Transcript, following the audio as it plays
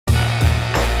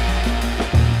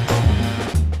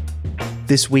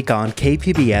This week on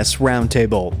KPBS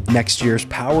Roundtable, next year's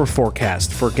power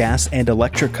forecast for gas and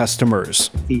electric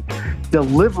customers. The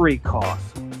delivery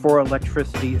cost for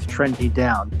electricity is trending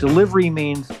down. Delivery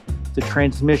means the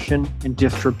transmission and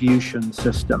distribution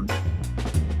system.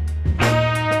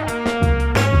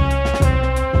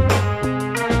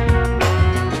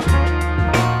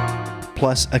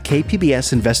 Plus, a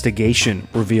KPBS investigation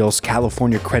reveals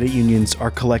California credit unions are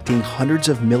collecting hundreds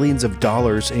of millions of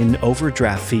dollars in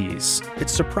overdraft fees. It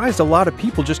surprised a lot of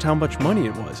people just how much money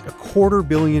it was. $250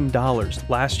 million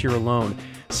last year alone,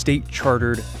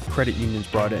 state-chartered credit unions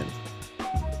brought in.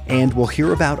 And we'll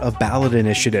hear about a ballot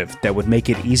initiative that would make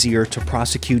it easier to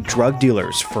prosecute drug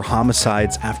dealers for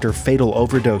homicides after fatal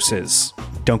overdoses.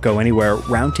 Don't go anywhere.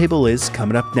 Roundtable is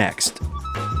coming up next.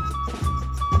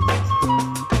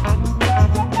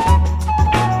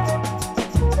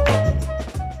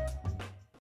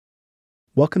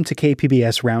 Welcome to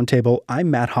KPBS Roundtable.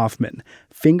 I'm Matt Hoffman.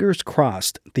 Fingers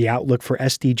crossed, the outlook for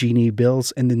SDG&E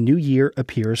bills in the new year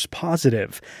appears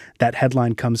positive. That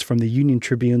headline comes from the Union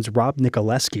Tribune's Rob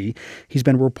Nicoleski. He's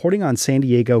been reporting on San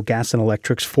Diego Gas and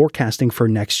Electric's forecasting for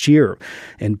next year.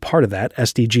 And part of that,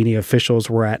 SDG&E officials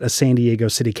were at a San Diego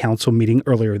City Council meeting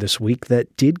earlier this week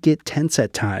that did get tense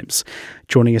at times.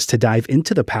 Joining us to dive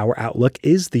into the power outlook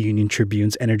is the Union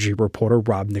Tribune's energy reporter,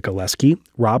 Rob Nicoleski.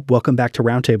 Rob, welcome back to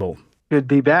Roundtable. Good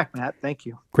to be back, Matt. Thank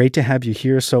you. Great to have you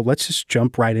here. So let's just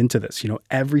jump right into this.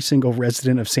 Every single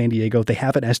resident of San Diego, they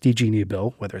have an SDG&E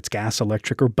bill, whether it's gas,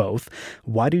 electric, or both.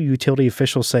 Why do utility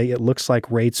officials say it looks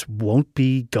like rates won't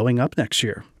be going up next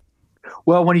year?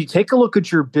 Well, when you take a look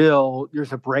at your bill,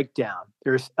 there's a breakdown.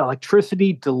 There's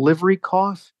electricity delivery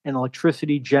costs and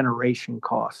electricity generation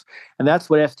costs. And that's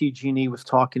what SDG&E was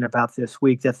talking about this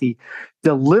week, that the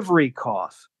delivery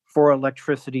costs for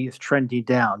electricity is trending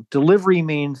down. Delivery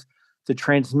means the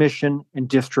transmission and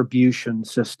distribution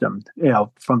system,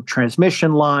 from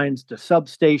transmission lines to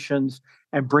substations,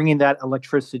 and bringing that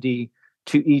electricity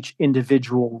to each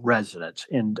individual resident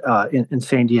in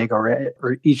San Diego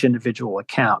or each individual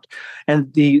account.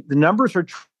 And the numbers are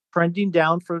trending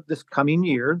down for this coming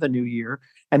year, the new year,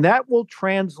 and that will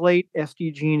translate,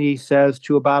 SDG&E says,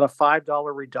 to about a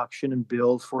 $5 reduction in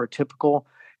bills for a typical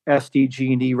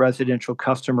SDG&E residential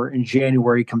customer in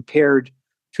January compared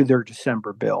to their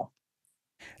December bill.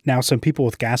 Now, some people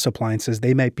with gas appliances,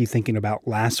 they might be thinking about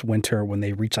last winter when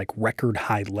they reach record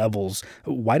high levels.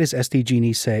 Why does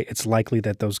SDG&E say it's likely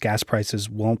that those gas prices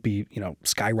won't be,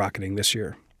 skyrocketing this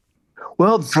year?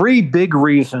 Well, three big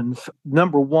reasons.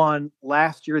 Number one,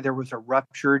 last year there was a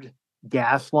ruptured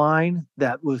gas line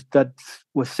that was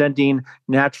sending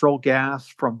natural gas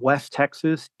from West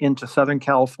Texas into Southern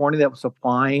California that was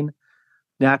supplying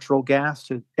natural gas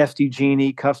to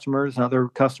SDG&E customers and other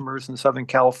customers in Southern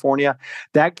California.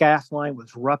 That gas line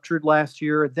was ruptured last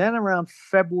year. Then around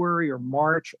February or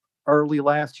March, early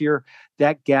last year,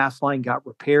 that gas line got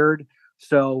repaired.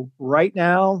 So right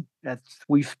now, as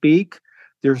we speak,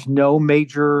 there's no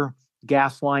major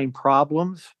gas line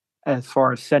problems as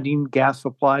far as sending gas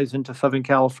supplies into Southern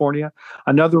California.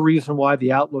 Another reason why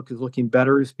the outlook is looking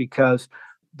better is because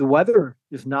the weather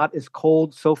is not as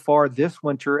cold so far this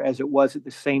winter as it was at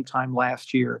the same time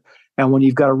last year. And when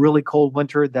you've got a really cold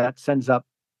winter, that sends up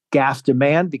gas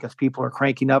demand because people are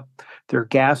cranking up their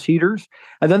gas heaters.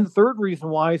 And then the third reason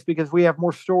why is because we have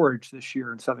more storage this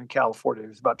year in Southern California.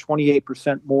 There's about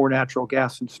 28% more natural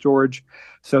gas in storage.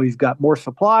 So you've got more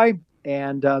supply,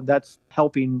 and that's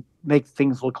helping make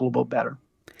things look a little bit better.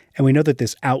 And we know that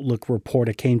this Outlook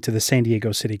report came to the San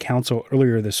Diego City Council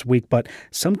earlier this week, but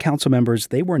some council members,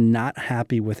 they were not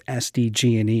happy with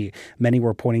SDG&E. Many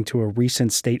were pointing to a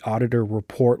recent state auditor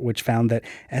report which found that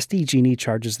SDG&E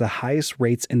charges the highest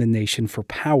rates in the nation for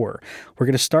power. We're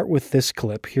going to start with this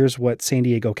clip. Here's what San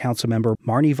Diego Council member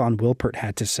Marnie Von Wilpert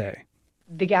had to say.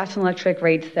 The gas and electric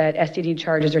rates that SDG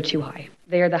charges are too high.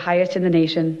 They are the highest in the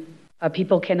nation.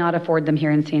 People cannot afford them here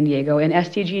in San Diego. And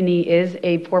SDG&E is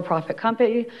a for-profit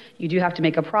company. You do have to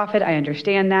make a profit. I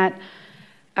understand that.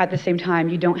 At the same time,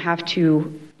 you don't have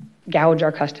to gouge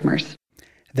our customers.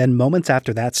 Then moments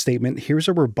after that statement, here's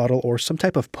a rebuttal or some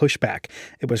type of pushback.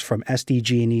 It was from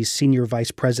SDG&E's Senior Vice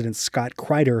President Scott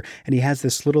Kreider, and he has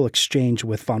this little exchange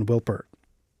with Von Wilpert.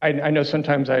 I know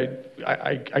sometimes I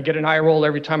get an eye roll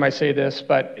every time I say this,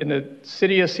 but in the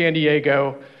city of San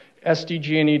Diego,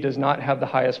 SDG&E does not have the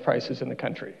highest prices in the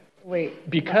country. Wait.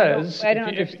 Because I don't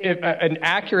if understand. an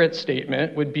accurate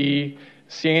statement would be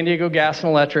San Diego Gas and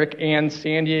Electric and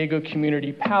San Diego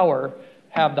Community Power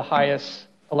have the highest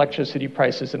electricity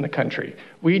prices in the country.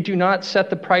 We do not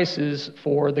set the prices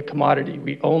for the commodity.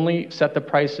 We only set the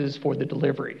prices for the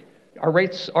delivery. Our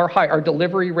rates are high. Our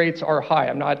delivery rates are high.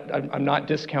 I'm not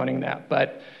discounting that,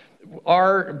 but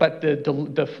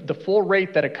the full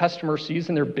rate that a customer sees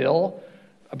in their bill,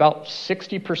 about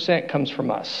 60% comes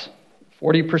from us.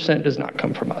 40% does not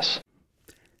come from us.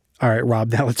 All right,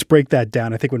 Rob, now let's break that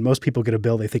down. I think when most people get a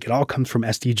bill, they think it all comes from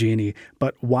SDG&E.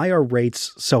 But why are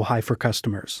rates so high for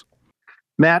customers?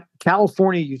 Matt,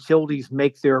 California utilities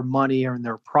make their money and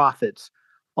their profits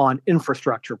on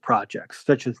infrastructure projects,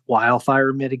 such as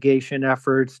wildfire mitigation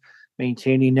efforts,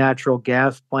 maintaining natural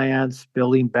gas plants,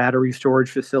 building battery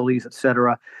storage facilities, et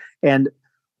cetera. And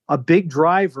a big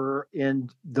driver in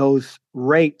those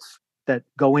rates that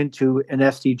go into an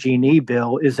SDG&E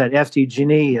bill is that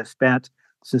SDG&E has spent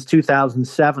since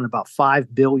 2007 about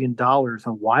 $5 billion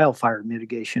on wildfire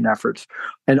mitigation efforts.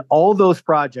 And all those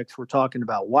projects we're talking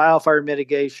about, wildfire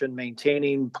mitigation,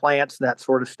 maintaining plants, that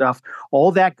sort of stuff,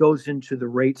 all that goes into the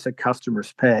rates that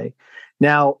customers pay.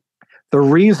 Now, the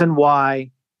reason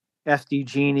why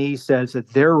SDG&E says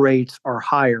that their rates are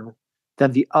higher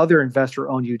than the other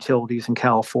investor-owned utilities in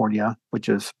California, which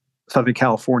is Southern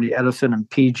California Edison and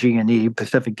PG&E,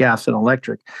 Pacific Gas and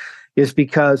Electric, is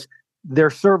because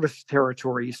their service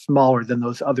territory is smaller than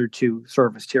those other two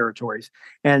service territories.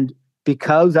 And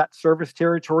because that service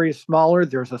territory is smaller,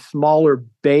 there's a smaller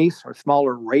base or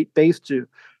smaller rate base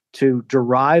to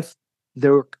derive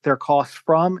their costs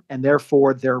from, and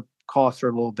therefore their costs are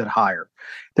a little bit higher.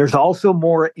 There's also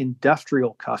more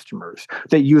industrial customers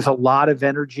that use a lot of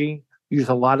energy, use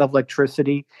a lot of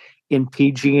electricity in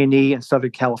PG&E and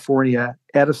Southern California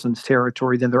Edison's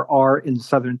territory than there are in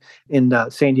San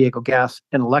Diego Gas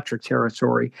and Electric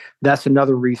territory. That's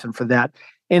another reason for that.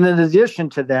 And in addition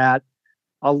to that,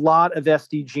 a lot of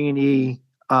SDG&E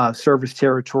service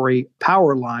territory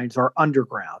power lines are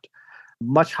underground,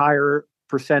 much higher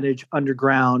percentage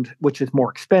underground, which is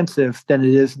more expensive than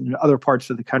it is in other parts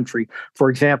of the country. For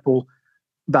example,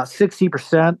 about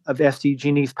 60% of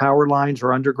SDG&E's power lines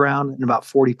are underground and about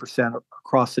 40%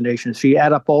 across the nation. So you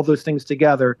add up all those things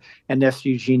together, and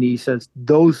SDG&E says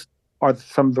those are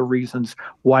some of the reasons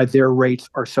why their rates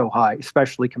are so high,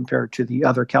 especially compared to the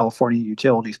other California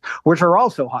utilities, which are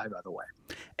also high, by the way.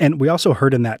 And we also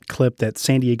heard in that clip that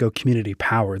San Diego Community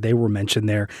Power, they were mentioned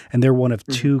there, and they're one of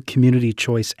two community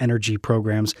choice energy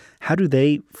programs. How do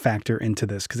they factor into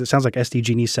this? Because it sounds like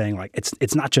SDG&E is saying, like,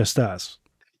 it's not just us.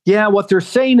 Yeah, what they're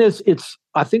saying is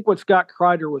I think what Scott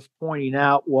Kreider was pointing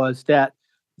out was that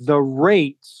the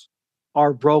rates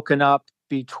are broken up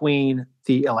between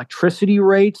the electricity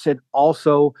rates and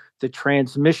also the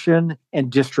transmission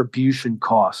and distribution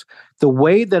costs. The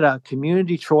way that a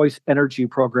community choice energy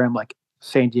program like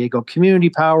San Diego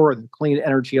Community Power or the Clean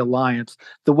Energy Alliance,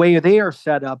 the way they are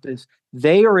set up is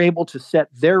they are able to set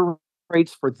their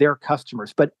rates for their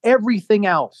customers, but everything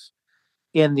else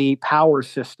in the power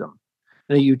system,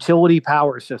 the utility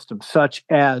power system, such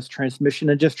as transmission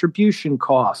and distribution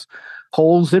costs,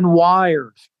 poles and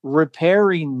wires,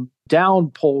 repairing down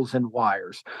poles and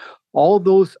wires, all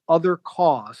those other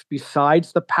costs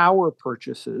besides the power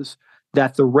purchases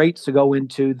that the rates go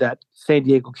into that San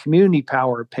Diego Community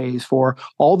Power pays for,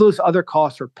 all those other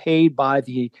costs are paid by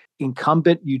the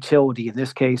incumbent utility. In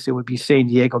this case, it would be San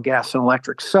Diego Gas and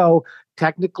Electric. So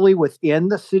technically within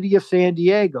the city of San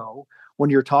Diego, when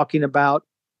you're talking about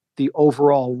the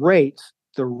overall rates,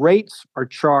 the rates are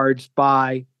charged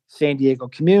by San Diego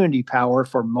Community Power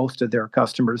for most of their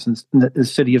customers in the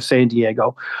city of San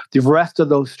Diego. The rest of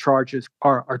those charges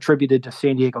are attributed to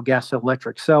San Diego Gas and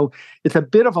Electric. So it's a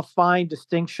bit of a fine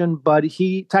distinction, but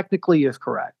he technically is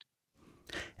correct.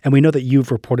 And we know that you've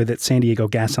reported that San Diego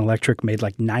Gas and Electric made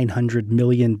like $900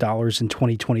 million in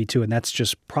 2022, and that's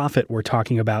just profit we're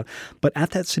talking about. But at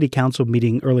that city council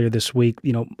meeting earlier this week,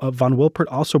 Von Wilpert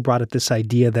also brought up this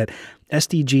idea that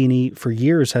SDG&E for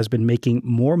years has been making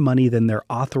more money than their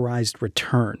authorized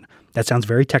return. That sounds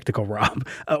very technical, Rob.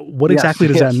 What exactly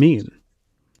does that mean?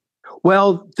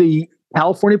 Well, the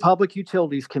California Public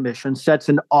Utilities Commission sets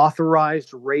an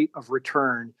authorized rate of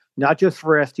return, not just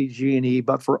for SDG&E,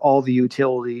 but for all the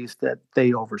utilities that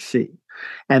they oversee.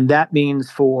 And that means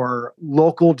for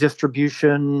local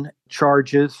distribution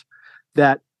charges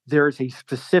that there's a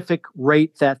specific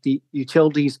rate that the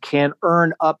utilities can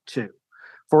earn up to.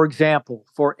 For example,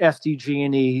 for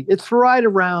SDG&E, it's right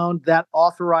around that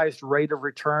authorized rate of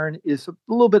return is a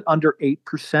little bit under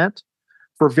 8%.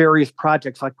 For various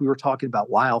projects like we were talking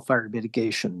about, wildfire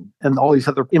mitigation and all these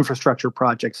other infrastructure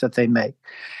projects that they make.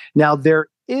 Now, there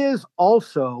is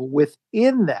also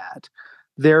within that,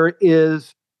 there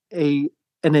is an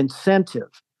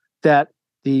incentive that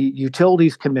the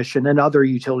Utilities Commission and other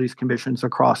utilities commissions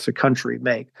across the country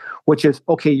make, which is,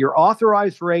 okay, your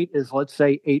authorized rate is, let's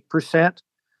say, 8%.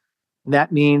 And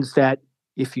that means that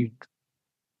if you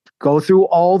go through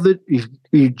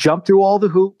you jump through all the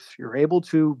hoops, you're able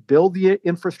to build the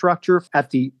infrastructure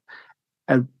at the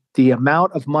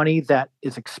amount of money that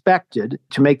is expected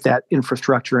to make that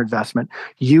infrastructure investment,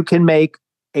 you can make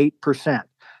 8%.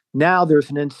 Now there's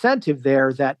an incentive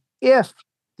there that if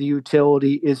the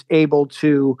utility is able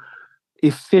to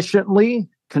efficiently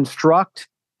construct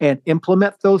and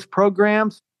implement those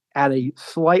programs at a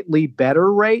slightly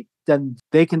better rate, then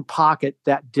they can pocket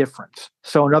that difference.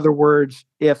 So in other words,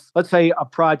 if let's say a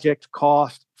project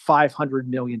cost $500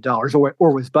 million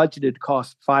or was budgeted to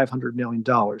cost $500 million,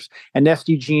 and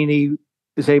SDG&E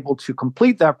is able to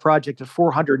complete that project at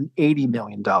 $480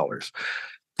 million,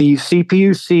 the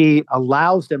CPUC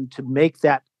allows them to make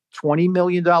that $20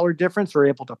 million difference or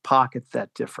able to pocket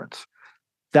that difference.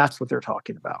 That's what they're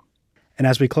talking about. And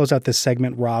as we close out this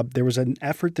segment, Rob, there was an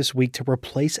effort this week to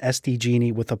replace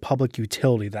SDG&E with a public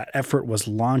utility. That effort was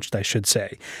launched, I should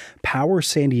say. Power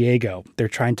San Diego, they're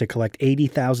trying to collect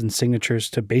 80,000 signatures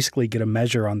to basically get a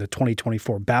measure on the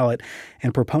 2024 ballot.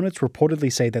 And proponents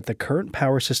reportedly say that the current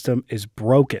power system is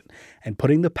broken, and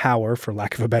putting the power, for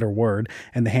lack of a better word,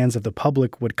 in the hands of the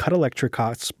public would cut electric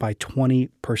costs by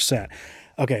 20%.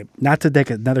 Okay, not to take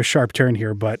another sharp turn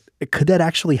here, but could that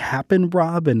actually happen,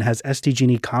 Rob? And has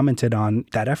SDG&E commented on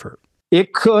that effort?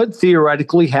 It could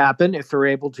theoretically happen if they're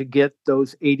able to get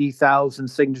those 80,000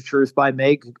 signatures by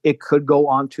May. It could go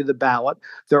onto the ballot.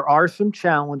 There are some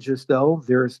challenges, though.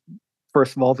 There's,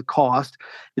 first of all, the cost.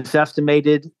 It's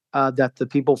estimated that the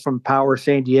people from Power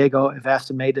San Diego have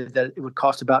estimated that it would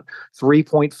cost about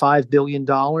 $3.5 billion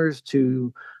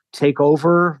to take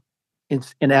over,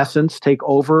 in essence, take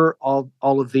over all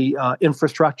of the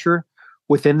infrastructure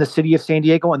within the city of San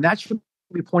Diego. And that should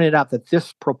be pointed out that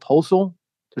this proposal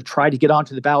to try to get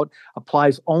onto the ballot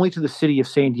applies only to the city of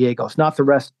San Diego. It's not the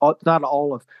rest, not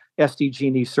all of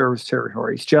SDG&E service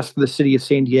territories, just for the city of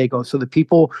San Diego. So the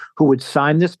people who would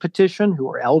sign this petition, who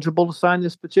are eligible to sign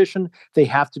this petition, they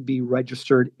have to be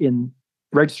registered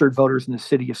voters in the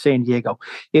city of San Diego.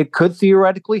 It could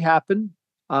theoretically happen.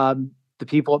 The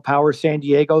people at Power San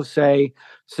Diego say,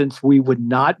 since we would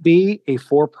not be a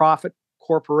for-profit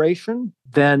corporation,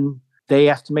 then they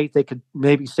estimate they could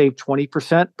maybe save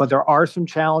 20%. But there are some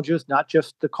challenges, not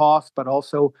just the cost, but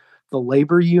also the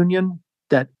labor union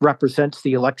that represents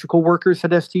the electrical workers at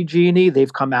SDG&E.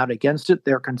 They've come out against it.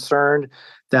 They're concerned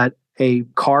that a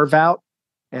carve-out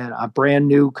and a brand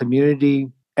new community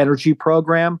energy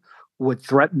program would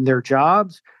threaten their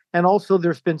jobs. And also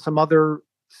there's been some other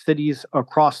cities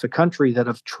across the country that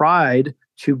have tried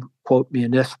to, quote,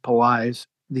 municipalize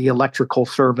the electrical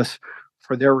service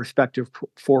for their respective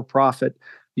for-profit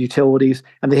utilities,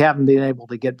 and they haven't been able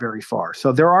to get very far.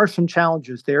 So there are some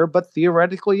challenges there, but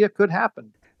theoretically it could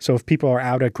happen. So if people are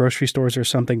out at grocery stores or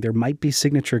something, there might be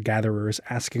signature gatherers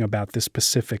asking about this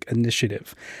specific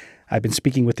initiative. I've been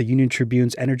speaking with the Union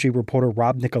Tribune's energy reporter,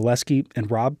 Rob Nicoleski.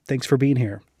 And Rob, thanks for being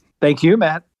here. Thank you,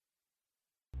 Matt.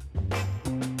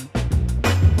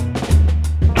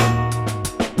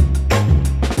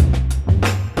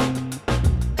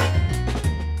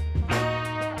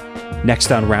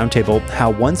 Next on Roundtable, how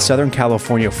one Southern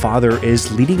California father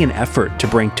is leading an effort to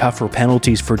bring tougher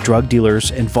penalties for drug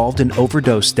dealers involved in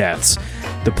overdose deaths.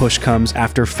 The push comes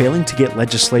after failing to get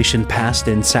legislation passed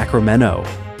in Sacramento.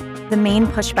 The main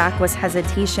pushback was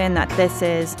hesitation that this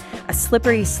is a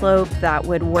slippery slope that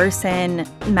would worsen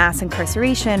mass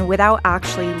incarceration without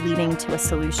actually leading to a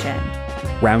solution.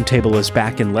 Roundtable is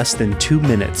back in less than 2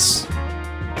 minutes.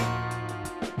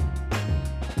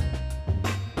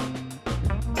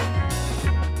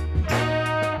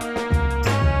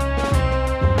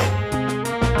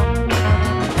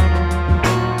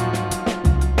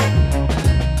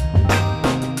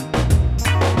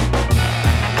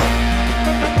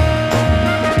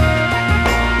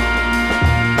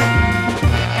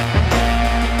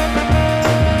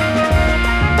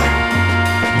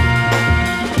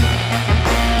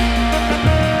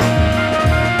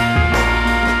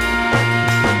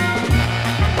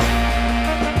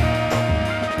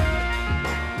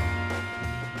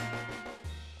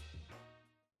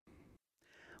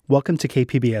 Welcome to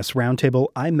KPBS Roundtable.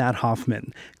 I'm Matt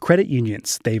Hoffman. Credit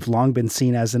unions, they've long been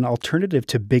seen as an alternative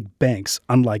to big banks.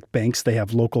 Unlike banks, they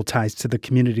have local ties to the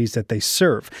communities that they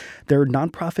serve. They're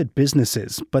nonprofit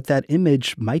businesses, but that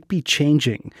image might be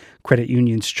changing. Credit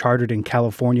unions chartered in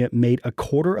California made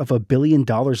 $250 million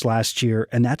last year,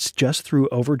 and that's just through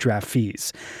overdraft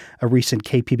fees. A recent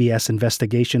KPBS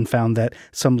investigation found that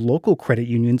some local credit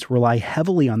unions rely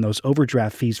heavily on those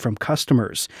overdraft fees from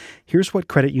customers. Here's what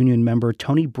credit union member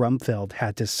Tony Brumfeld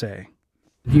had to say.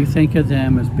 Do you think of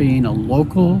them as being a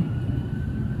local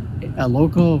a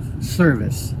local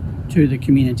service to the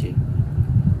community.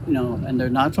 And they're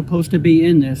not supposed to be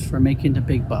in this for making the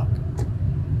big buck.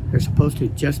 They're supposed to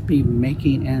just be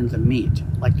making ends meet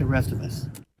like the rest of us.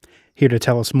 Here to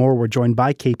tell us more, we're joined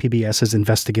by KPBS's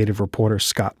investigative reporter,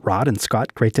 Scott Rod. And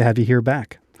Scott, great to have you here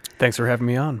back. Thanks for having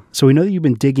me on. So we know that you've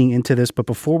been digging into this, but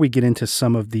before we get into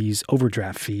some of these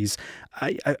overdraft fees,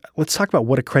 let's talk about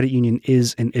what a credit union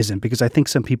is and isn't, because I think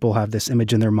some people have this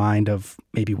image in their mind of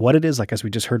maybe what it is, like as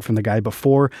we just heard from the guy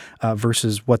before,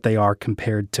 versus what they are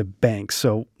compared to banks.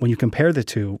 So when you compare the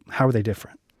two, how are they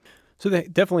different? So they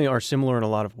definitely are similar in a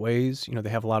lot of ways. They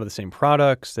have a lot of the same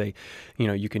products.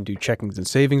 You can do checkings and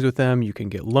savings with them. You can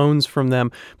get loans from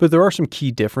them. But there are some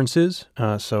key differences.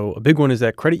 So a big one is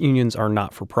that credit unions are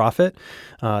not for profit.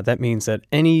 That means that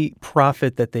any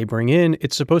profit that they bring in,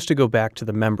 it's supposed to go back to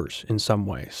the members in some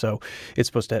way. So it's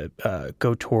supposed to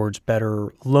go towards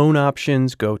better loan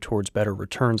options, go towards better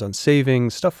returns on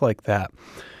savings, stuff like that.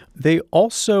 They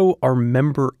also are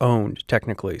member-owned,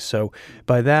 technically. So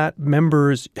by that,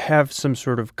 members have some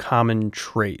sort of common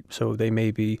trait. So they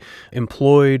may be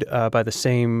employed by the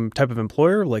same type of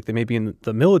employer, like they may be in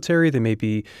the military, they may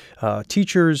be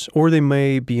teachers, or they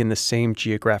may be in the same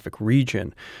geographic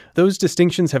region. Those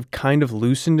distinctions have kind of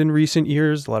loosened in recent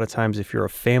years. A lot of times, if you're a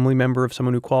family member of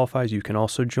someone who qualifies, you can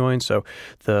also join. So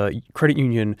the credit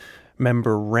union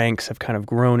member ranks have kind of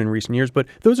grown in recent years, but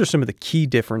those are some of the key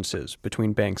differences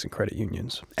between banks and credit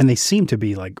unions. And they seem to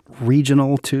be like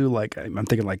regional too. Like I'm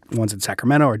thinking like ones in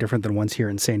Sacramento are different than ones here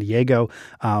in San Diego.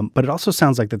 But it also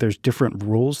sounds like that there's different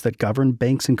rules that govern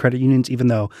banks and credit unions, even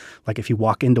though like if you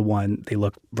walk into one, they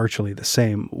look virtually the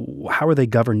same. How are they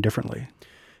governed differently?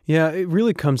 Yeah, it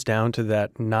really comes down to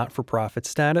that not-for-profit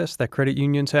status that credit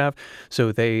unions have.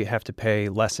 So they have to pay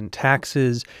less in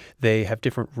taxes. They have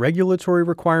different regulatory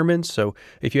requirements. So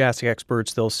if you ask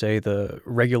experts, they'll say the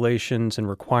regulations and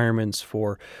requirements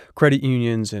for credit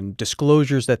unions and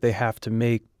disclosures that they have to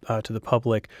make to the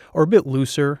public are a bit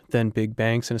looser than big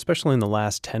banks. And especially in the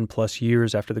last 10 plus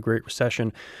years after the Great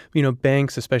Recession,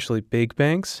 banks, especially big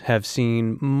banks, have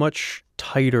seen much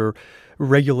tighter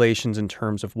regulations in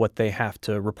terms of what they have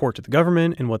to report to the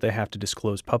government and what they have to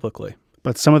disclose publicly.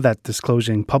 But some of that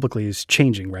disclosing publicly is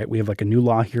changing, right? We have like a new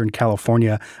law here in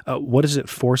California. What is it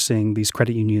forcing these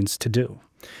credit unions to do?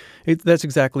 That's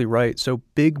exactly right. So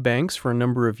big banks for a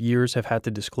number of years have had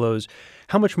to disclose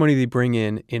how much money they bring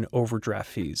in overdraft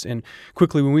fees. And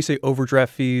quickly, when we say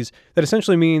overdraft fees, that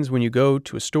essentially means when you go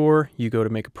to a store, you go to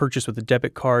make a purchase with a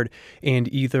debit card,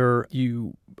 and either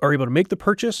you are able to make the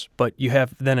purchase, but you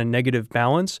have then a negative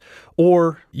balance,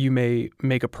 or you may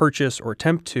make a purchase or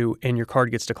attempt to, and your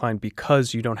card gets declined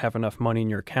because you don't have enough money in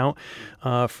your account.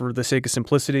 For the sake of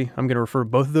simplicity, I'm going to refer to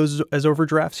both of those as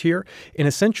overdrafts here. And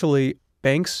essentially,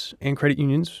 banks and credit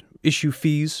unions issue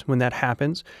fees when that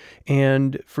happens.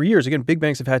 And for years, again, big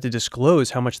banks have had to disclose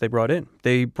how much they brought in.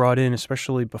 They brought in,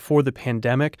 especially before the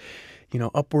pandemic,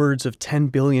 upwards of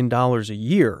 $10 billion a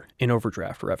year in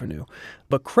overdraft revenue.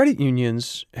 But credit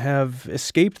unions have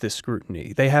escaped this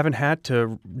scrutiny. They haven't had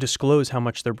to disclose how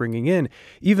much they're bringing in,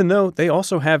 even though they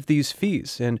also have these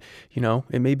fees. And,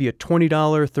 it may be a $20,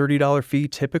 $30 fee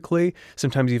typically,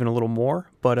 sometimes even a little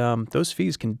more, but those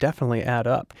fees can definitely add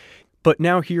up. But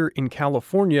now here in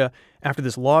California, after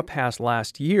this law passed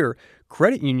last year,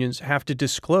 credit unions have to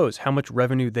disclose how much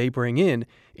revenue they bring in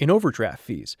overdraft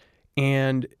fees.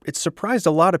 And it surprised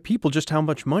a lot of people just how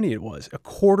much money it was.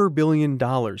 $250 million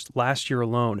last year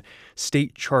alone,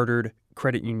 state-chartered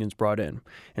credit unions brought in.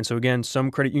 And so again,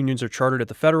 some credit unions are chartered at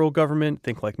the federal government,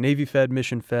 think like Navy Fed,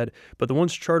 Mission Fed, but the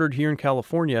ones chartered here in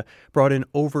California brought in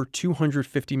over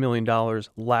 $250 million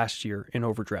last year in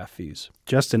overdraft fees.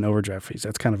 Just in overdraft fees.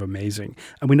 That's kind of amazing.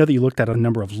 And we know that you looked at a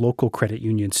number of local credit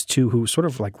unions too, who sort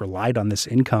of like relied on this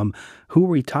income. Who are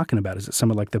we talking about? Is it some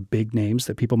of like the big names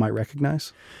that people might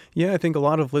recognize? Yeah, I think a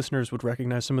lot of listeners would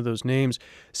recognize some of those names.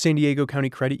 San Diego County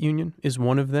Credit Union is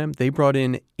one of them. They brought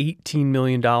in $18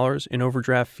 million in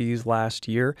overdraft fees last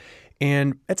year.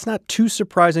 And that's not too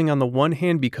surprising on the one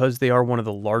hand because they are one of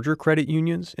the larger credit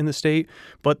unions in the state,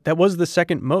 but that was the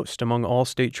second most among all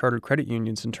state chartered credit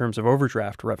unions in terms of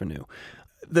overdraft revenue.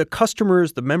 The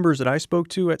customers, the members that I spoke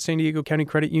to at San Diego County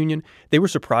Credit Union, they were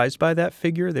surprised by that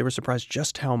figure. They were surprised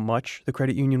just how much the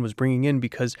credit union was bringing in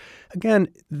because, again,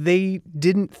 they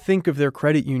didn't think of their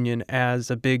credit union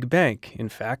as a big bank. In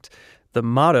fact, the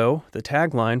motto, the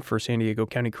tagline for San Diego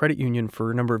County Credit Union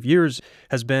for a number of years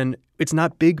has been, it's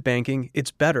not big banking, it's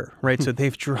better, right? So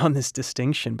they've drawn this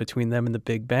distinction between them and the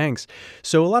big banks.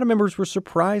 So a lot of members were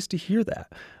surprised to hear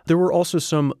that. There were also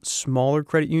some smaller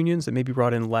credit unions that maybe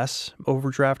brought in less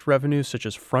overdraft revenue, such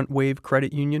as Front Wave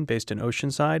Credit Union based in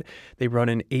Oceanside. They brought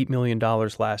in $8 million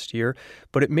last year,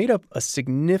 but it made up a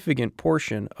significant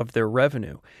portion of their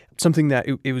revenue, something that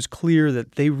it was clear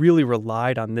that they really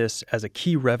relied on this as a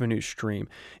key revenue stream.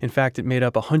 In fact, it made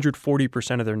up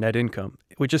 140% of their net income,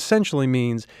 which essentially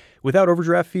means without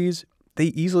overdraft fees, they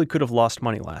easily could have lost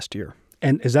money last year.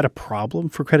 And is that a problem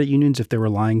for credit unions if they're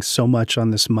relying so much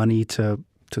on this money to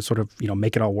sort of,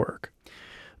 make it all work?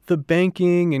 The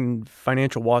banking and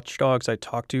financial watchdogs I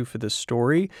talked to for this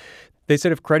story, they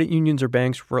said if credit unions or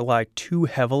banks rely too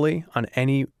heavily on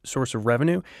any source of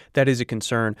revenue, that is a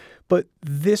concern. But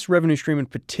this revenue stream in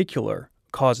particular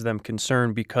caused them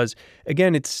concern because,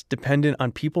 again, it's dependent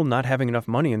on people not having enough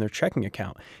money in their checking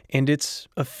account. And it's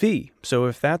a fee. So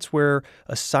if that's where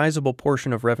a sizable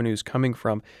portion of revenue is coming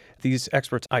from, these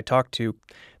experts I talked to,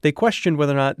 they questioned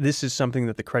whether or not this is something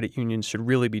that the credit unions should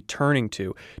really be turning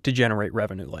to generate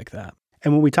revenue like that.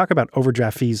 And when we talk about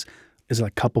overdraft fees, is it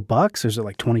like a couple bucks? Is it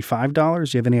like $25?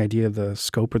 Do you have any idea of the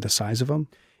scope or the size of them?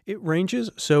 It ranges.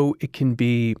 So it can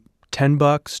be $10,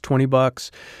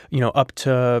 $20, up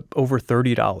to over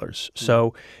 $30.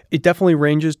 So it definitely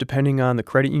ranges depending on the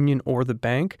credit union or the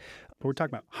bank. But we're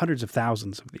talking about hundreds of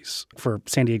thousands of these for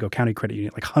San Diego County Credit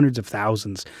Union, like hundreds of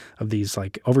thousands of these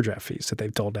like overdraft fees that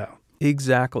they've doled out.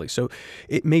 Exactly. So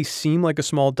it may seem like a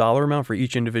small dollar amount for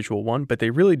each individual one, but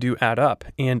they really do add up.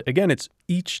 And again, it's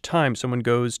each time someone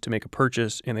goes to make a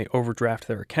purchase and they overdraft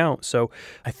their account. So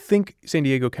I think San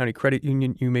Diego County Credit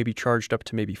Union, you may be charged up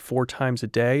to maybe 4 times a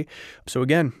day. So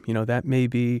again, that may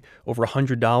be over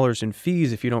 $100 in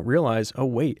fees if you don't realize, oh,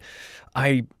 wait,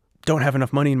 I don't have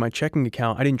enough money in my checking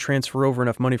account. I didn't transfer over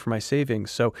enough money for my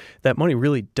savings. So that money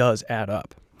really does add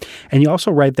up. And you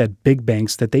also write that big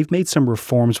banks, that they've made some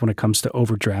reforms when it comes to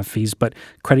overdraft fees, but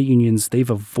credit unions, they've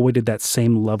avoided that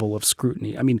same level of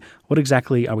scrutiny. I mean, what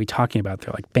exactly are we talking about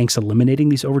there? Like banks eliminating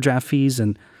these overdraft fees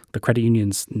and the credit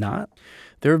unions not?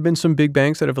 There have been some big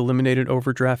banks that have eliminated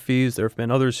overdraft fees. There have been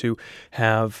others who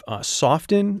have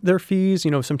softened their fees,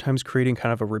 sometimes creating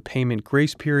kind of a repayment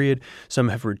grace period. Some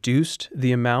have reduced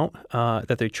the amount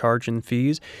that they charge in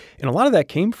fees. And a lot of that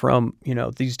came from,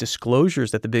 these disclosures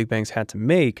that the big banks had to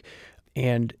make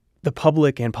and the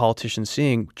public and politicians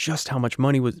seeing just how much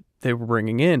money they were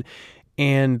bringing in.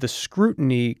 And the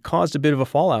scrutiny caused a bit of a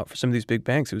fallout for some of these big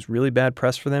banks. It was really bad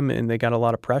press for them, and they got a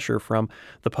lot of pressure from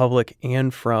the public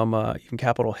and from even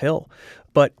Capitol Hill.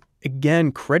 But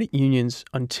again, credit unions,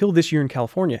 until this year in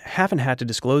California, haven't had to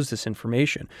disclose this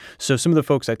information. So some of the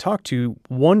folks I talked to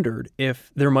wondered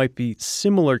if there might be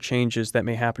similar changes that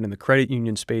may happen in the credit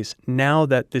union space now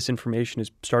that this information is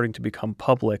starting to become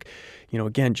public.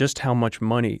 Again, just how much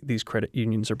money these credit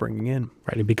unions are bringing in.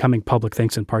 Right, and becoming public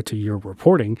thanks in part to your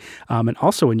reporting. And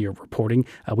also in your reporting,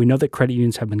 we know that credit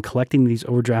unions have been collecting these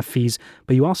overdraft fees,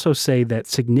 but you also say that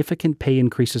significant pay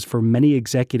increases for many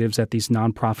executives at these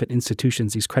nonprofit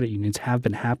institutions, these credit unions, have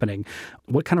been happening.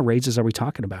 What kind of raises are we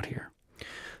talking about here?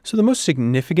 So the most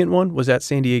significant one was at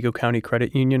San Diego County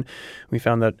Credit Union. We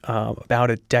found that about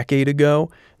a decade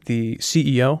ago, the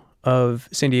CEO of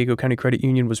San Diego County Credit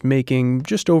Union was making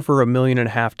just over $1.5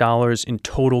 million in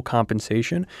total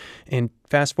compensation. And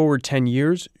fast forward 10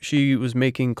 years, she was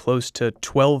making close to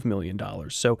 $12 million.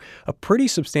 So a pretty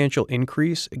substantial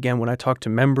increase. Again, when I talked to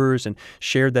members and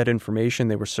shared that information,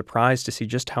 they were surprised to see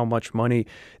just how much money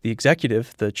the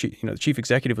executive, the chief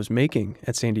executive, was making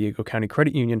at San Diego County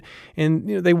Credit Union. And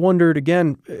they wondered,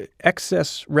 again,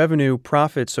 excess revenue,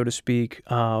 profit, so to speak,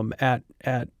 at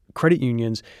credit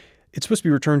unions. It's supposed to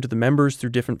be returned to the members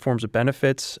through different forms of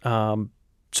benefits. So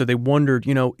they wondered,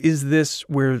 is this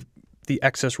where the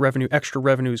excess revenue, extra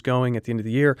revenue is going at the end of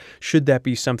the year? Should that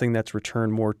be something that's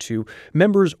returned more to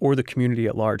members or the community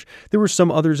at large? There were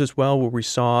some others as well where we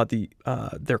saw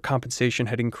their compensation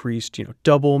had increased,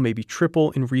 double, maybe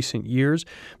triple in recent years.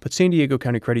 But San Diego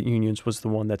County Credit Unions was the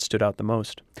one that stood out the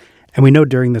most. And we know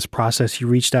during this process, you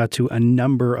reached out to a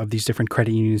number of these different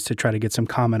credit unions to try to get some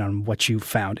comment on what you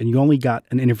found. And you only got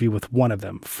an interview with one of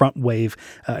them, Front Wave,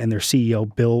 and their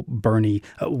CEO, Bill Burney.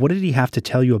 What did he have to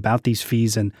tell you about these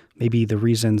fees and maybe the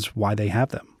reasons why they have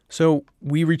them? So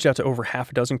we reached out to over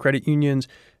half a dozen credit unions,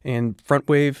 and Front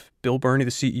Wave, Bill Burney, the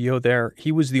CEO there,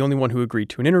 he was the only one who agreed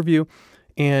to an interview.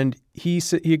 And he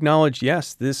acknowledged,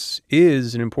 yes, this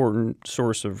is an important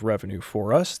source of revenue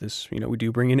for us. This, we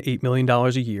do bring in $8 million a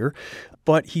year.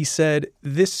 But he said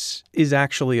this is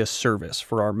actually a service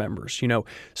for our members.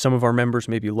 Some of our members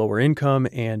may be lower income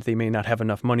and they may not have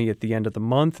enough money at the end of the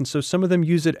month. And so some of them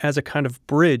use it as a kind of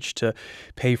bridge to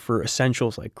pay for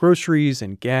essentials like groceries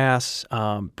and gas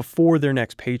before their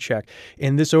next paycheck.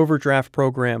 And this overdraft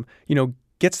program,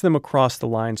 gets them across the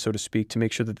line, so to speak, to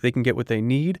make sure that they can get what they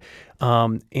need.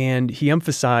 And he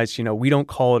emphasized, we don't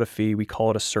call it a fee, we call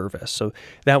it a service. So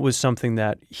that was something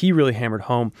that he really hammered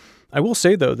home. I will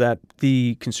say, though, that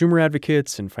the consumer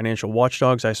advocates and financial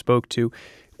watchdogs I spoke to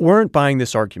weren't buying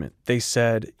this argument. They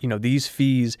said, these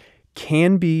fees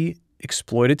can be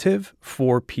exploitative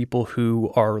for people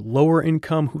who are lower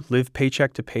income, who live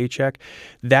paycheck to paycheck.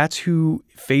 That's who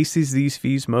faces these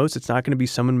fees most. It's not going to be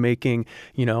someone making,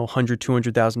 $100,000,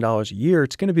 $200,000 a year.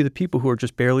 It's going to be the people who are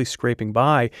just barely scraping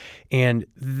by. And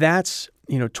that's,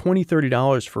 $20,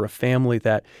 $30 for a family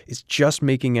that is just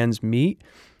making ends meet.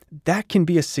 That can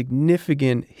be a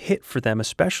significant hit for them,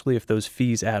 especially if those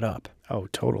fees add up. Oh,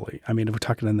 totally. I mean, we're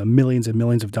talking in the millions and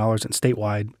millions of dollars, and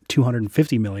statewide,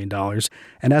 $250 million.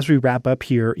 And as we wrap up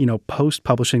here,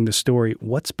 post-publishing the story,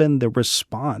 what's been the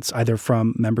response, either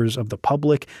from members of the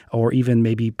public or even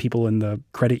maybe people in the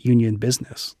credit union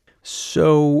business?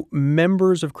 So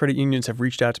members of credit unions have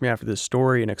reached out to me after this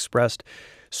story and expressed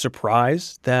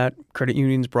surprise that credit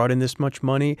unions brought in this much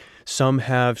money. Some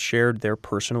have shared their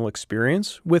personal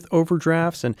experience with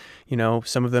overdrafts. And,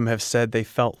 some of them have said they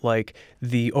felt like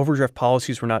the overdraft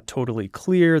policies were not totally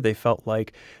clear. They felt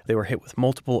like they were hit with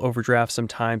multiple overdrafts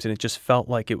sometimes. And it just felt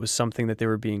like it was something that they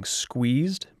were being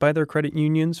squeezed by their credit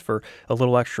unions for a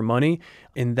little extra money,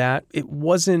 in that it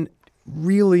wasn't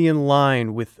really in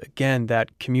line with, again,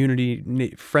 that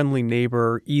community-friendly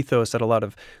neighbor ethos that a lot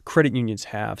of credit unions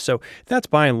have. So that's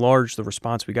by and large the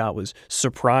response we got, was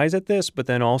surprise at this, but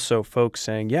then also folks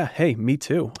saying, yeah, hey, me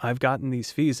too. I've gotten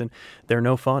these fees and they're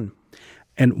no fun.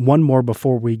 And one more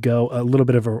before we go, a little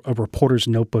bit of a reporter's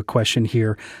notebook question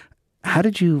here. How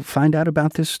did you find out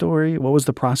about this story? What was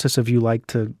the process of you like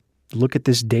to look at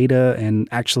this data and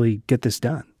actually get this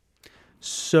done?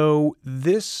 So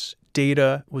this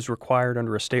data was required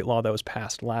under a state law that was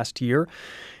passed last year.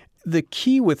 The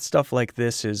key with stuff like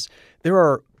this is there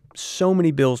are so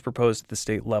many bills proposed at the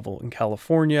state level in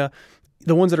California.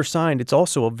 The ones that are signed, it's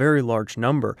also a very large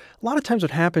number. A lot of times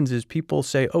what happens is people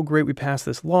say, oh, great, we passed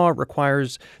this law. It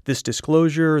requires this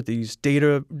disclosure, these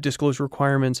data disclosure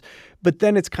requirements, but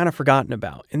then it's kind of forgotten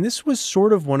about. And this was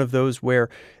sort of one of those where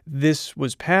this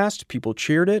was passed, people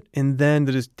cheered it, and then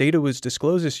the data was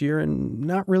disclosed this year and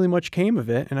not really much came of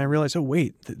it. And I realized, oh,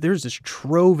 wait, there's this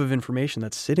trove of information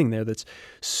that's sitting there that's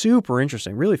super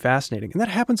interesting, really fascinating. And that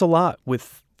happens a lot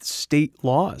with state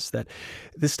laws, that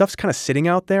this stuff's kind of sitting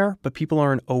out there, but people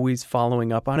aren't always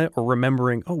following up on it or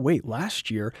remembering, oh, wait,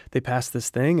 last year they passed this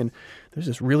thing and there's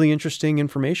this really interesting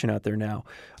information out there now.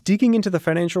 Digging into the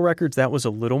financial records, that was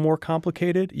a little more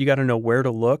complicated. You got to know where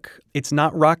to look. It's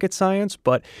not rocket science,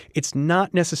 but it's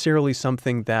not necessarily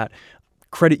something that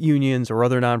credit unions or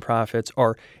other nonprofits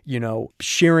are,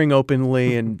 sharing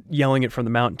openly and yelling it from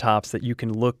the mountaintops that you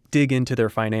can dig into their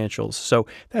financials. So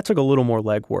that took a little more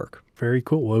legwork. Very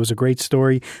cool. Well, it was a great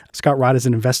story. Scott Rott is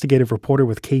an investigative reporter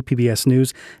with KPBS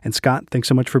News. And Scott, thanks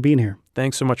so much for being here.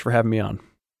 Thanks so much for having me on.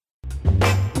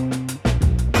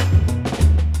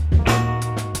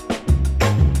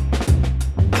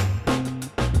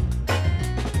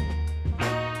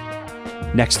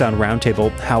 Next on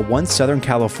Roundtable, how one Southern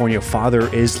California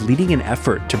father is leading an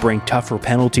effort to bring tougher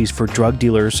penalties for drug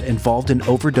dealers involved in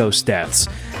overdose deaths.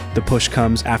 The push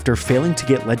comes after failing to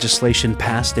get legislation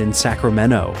passed in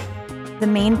Sacramento. The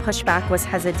main pushback was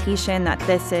hesitation that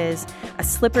this is a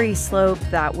slippery slope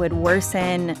that would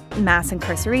worsen mass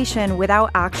incarceration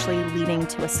without actually leading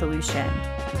to a solution.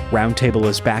 Roundtable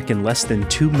is back in less than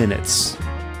 2 minutes.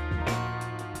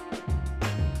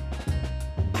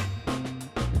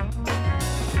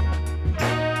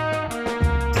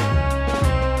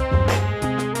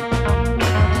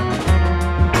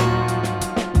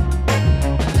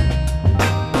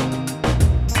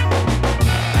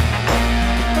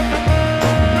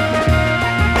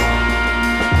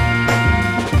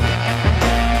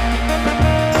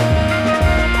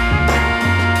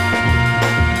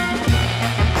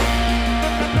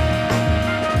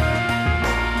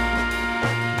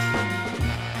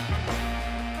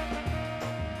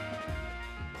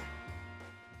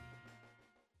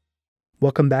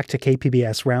 Welcome back to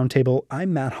KPBS Roundtable.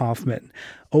 I'm Matt Hoffman.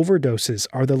 Overdoses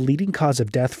are the leading cause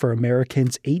of death for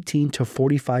Americans 18 to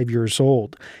 45 years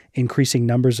old. Increasing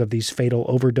numbers of these fatal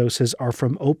overdoses are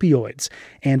from opioids.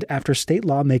 And after state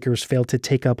lawmakers failed to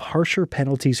take up harsher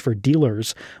penalties for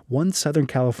dealers, one Southern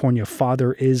California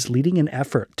father is leading an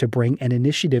effort to bring an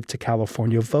initiative to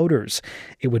California voters.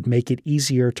 It would make it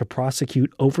easier to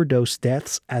prosecute overdose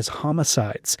deaths as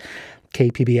homicides.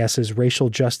 KPBS's racial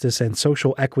justice and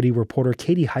social equity reporter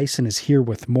Katie Hyson is here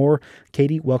with more.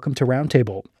 Katie, welcome to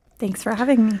Roundtable. Thanks for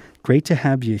having me. Great to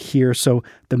have you here. So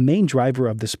the main driver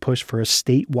of this push for a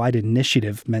statewide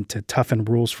initiative meant to toughen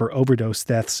rules for overdose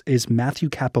deaths is Matthew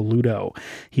Capilouto.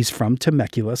 He's from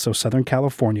Temecula, so Southern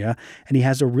California, and he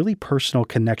has a really personal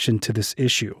connection to this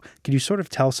issue. Could you sort of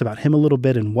tell us about him a little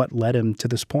bit and what led him to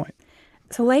this point?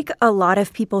 So like a lot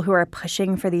of people who are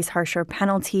pushing for these harsher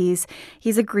penalties,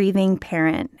 he's a grieving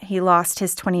parent. He lost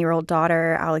his 20-year-old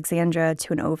daughter, Alexandra,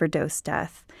 to an overdose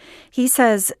death. He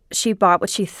says she bought what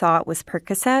she thought was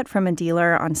Percocet from a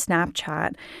dealer on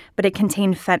Snapchat, but it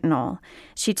contained fentanyl.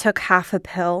 She took half a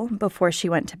pill before she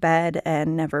went to bed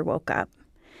and never woke up.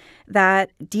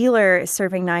 That dealer is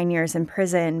serving 9 years in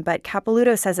prison, but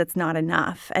Capilouto says it's not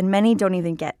enough, and many don't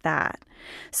even get that.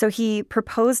 So he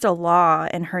proposed a law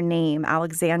in her name,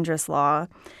 Alexandra's Law.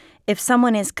 If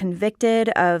someone is convicted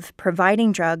of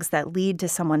providing drugs that lead to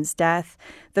someone's death,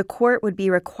 the court would be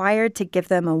required to give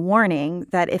them a warning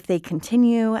that if they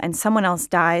continue and someone else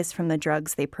dies from the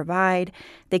drugs they provide,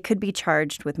 they could be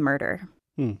charged with murder.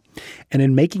 And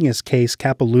in making his case,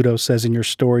 Capilouto says in your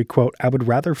story, quote, "I would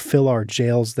rather fill our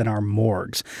jails than our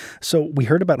morgues." So we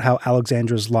heard about how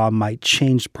Alexandra's Law might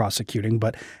change prosecuting,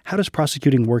 but how does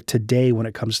prosecuting work today when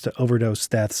it comes to overdose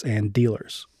deaths and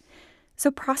dealers? So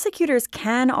prosecutors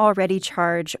can already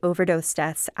charge overdose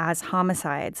deaths as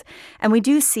homicides. And we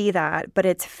do see that, but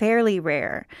it's fairly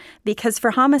rare. Because for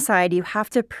homicide, you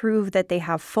have to prove that they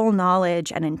have full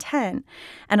knowledge and intent.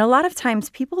 And a lot of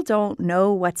times people don't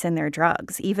know what's in their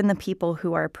drugs, even the people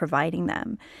who are providing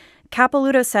them.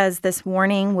 Capilouto says this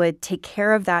warning would take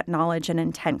care of that knowledge and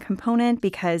intent component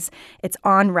because it's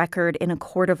on record in a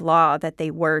court of law that they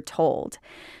were told.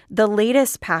 The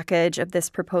latest package of this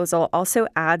proposal also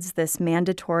adds this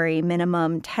mandatory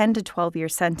minimum 10 to 12-year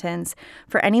sentence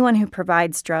for anyone who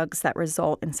provides drugs that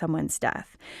result in someone's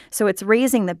death. So it's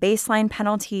raising the baseline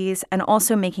penalties and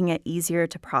also making it easier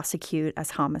to prosecute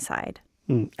as homicide.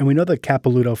 And we know that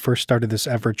Capilouto first started this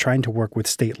effort trying to work with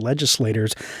state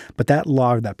legislators, but that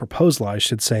law, that proposed law, I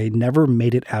should say, never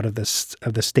made it out of the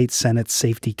state Senate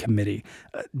Safety Committee.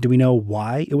 Do we know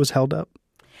why it was held up?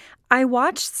 I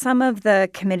watched some of the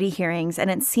committee hearings, and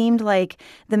it seemed like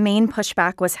the main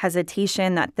pushback was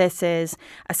hesitation that this is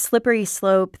a slippery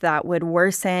slope that would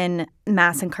worsen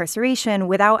mass incarceration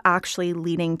without actually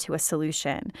leading to a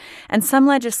solution. And some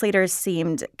legislators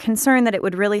seemed concerned that it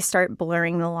would really start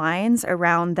blurring the lines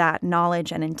around that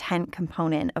knowledge and intent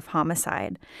component of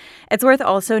homicide. It's worth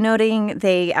also noting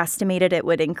they estimated it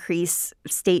would increase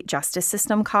state justice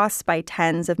system costs by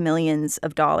tens of millions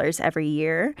of dollars every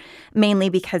year, mainly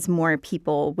because more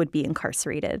people would be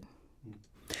incarcerated.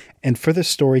 And for this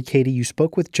story, Katie, you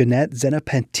spoke with Jeanette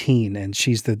Zenapentine, and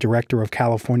she's the director of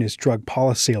California's Drug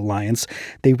Policy Alliance.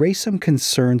 They raised some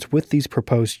concerns with these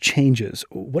proposed changes.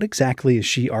 What exactly is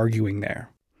she arguing there?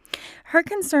 Her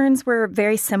concerns were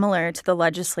very similar to the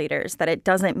legislators, that it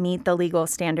doesn't meet the legal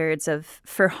standards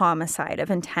for homicide,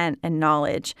 of intent and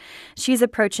knowledge. She's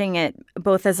approaching it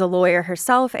both as a lawyer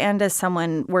herself and as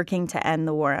someone working to end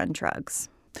the war on drugs.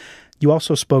 You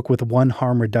also spoke with one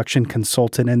harm reduction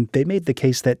consultant, and they made the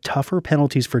case that tougher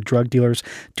penalties for drug dealers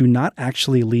do not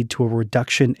actually lead to a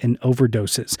reduction in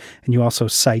overdoses. And you also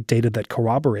cite data that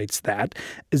corroborates that.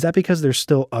 Is that because there's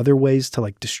still other ways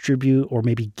to distribute or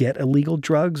maybe get illegal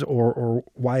drugs, or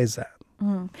why is that?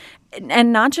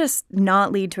 And not just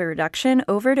not lead to a reduction,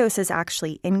 overdoses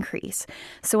actually increase.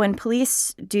 So when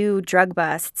police do drug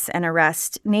busts and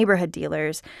arrest neighborhood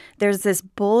dealers, there's this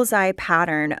bullseye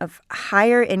pattern of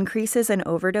higher increases in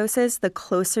overdoses the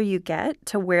closer you get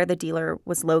to where the dealer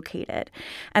was located.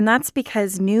 And that's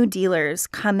because new dealers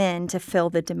come in to fill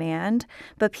the demand,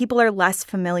 but people are less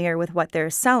familiar with what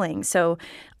they're selling. So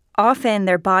often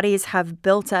their bodies have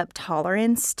built up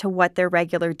tolerance to what their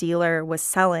regular dealer was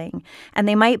selling, and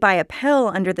they might buy a pill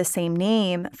under the same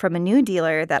name from a new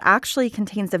dealer that actually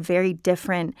contains a very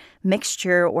different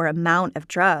mixture or amount of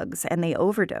drugs, and they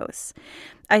overdose.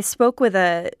 I spoke with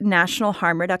a national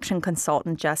harm reduction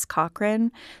consultant, Jess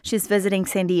Cochran. She's visiting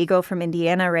San Diego from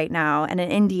Indiana right now. And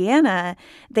in Indiana,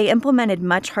 they implemented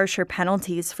much harsher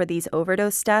penalties for these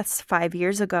overdose deaths 5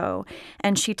 years ago.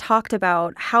 And she talked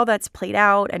about how that's played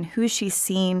out and who she's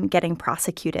seen getting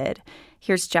prosecuted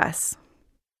Here's Jess.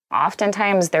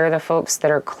 Oftentimes, they're the folks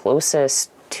that are closest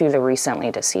to the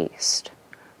recently deceased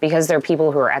because they're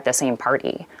people who are at the same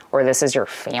party, or this is your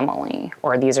family,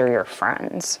 or these are your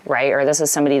friends, right? Or this is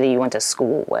somebody that you went to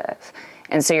school with.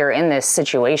 And so you're in this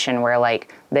situation where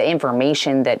like the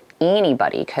information that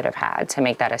anybody could have had to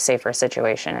make that a safer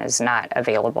situation is not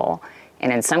available.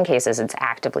 And in some cases, it's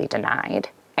actively denied.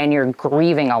 And you're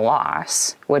grieving a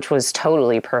loss, which was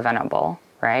totally preventable,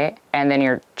 right? And then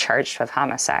you're charged with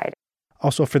homicide.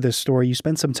 Also for this story, you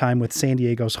spent some time with San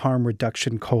Diego's Harm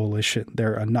Reduction Coalition.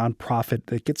 They're a nonprofit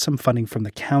that gets some funding from the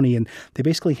county, and they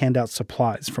basically hand out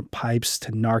supplies from pipes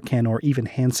to Narcan or even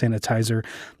hand sanitizer.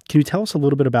 Can you tell us a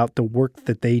little bit about the work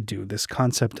that they do, this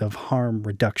concept of harm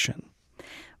reduction?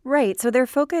 Right. So they're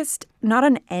focused not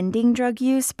on ending drug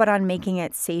use, but on making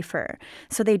it safer.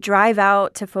 So they drive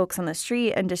out to folks on the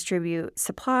street and distribute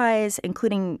supplies,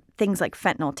 including things like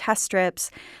fentanyl test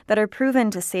strips that are proven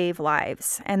to save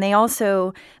lives. And they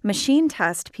also machine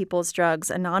test people's drugs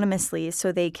anonymously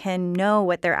so they can know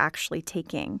what they're actually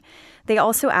taking. They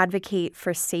also advocate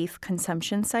for safe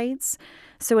consumption sites.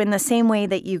 So in the same way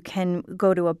that you can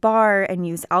go to a bar and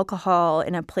use alcohol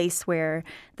in a place where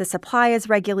the supply is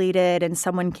regulated and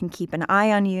someone can keep an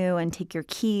eye on you and take your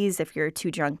keys if you're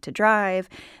too drunk to drive,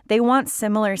 they want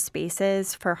similar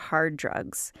spaces for hard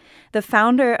drugs. The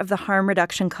founder of the Harm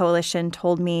Reduction Coalition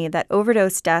told me that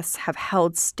overdose deaths have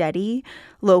held steady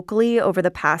locally over the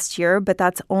past year, but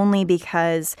that's only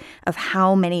because of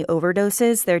how many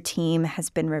overdoses their team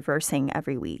has been reversing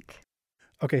every week.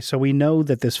 Okay, so we know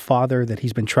that this father that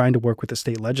he's been trying to work with the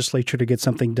state legislature to get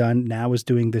something done now is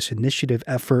doing this initiative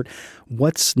effort.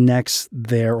 What's next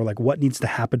there, or like what needs to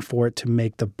happen for it to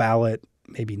make the ballot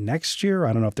maybe next year?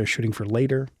 I don't know if they're shooting for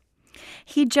later.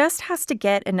 He just has to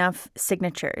get enough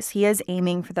signatures. He is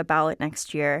aiming for the ballot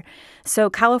next year. So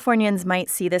Californians might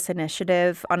see this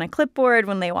initiative on a clipboard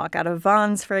when they walk out of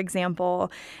Vons, for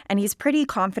example, and he's pretty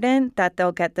confident that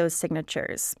they'll get those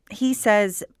signatures. He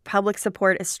says public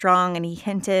support is strong, and he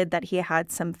hinted that he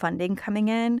had some funding coming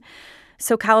in.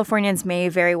 So Californians may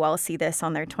very well see this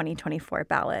on their 2024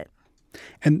 ballot.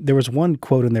 And there was one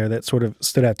quote in there that sort of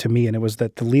stood out to me, and it was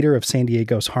that the leader of San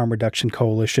Diego's Harm Reduction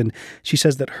Coalition, she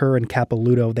says that her and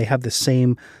Capelluto, they have the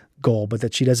same goal, but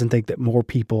that she doesn't think that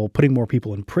putting more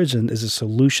people in prison is a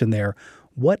solution there.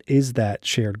 What is that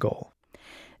shared goal?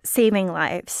 Saving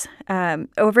lives.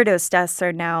 Overdose deaths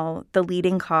are now the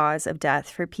leading cause of death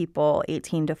for people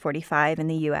 18 to 45 in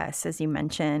the U.S., as you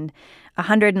mentioned,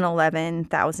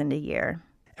 111,000 a year.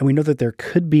 And we know that there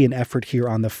could be an effort here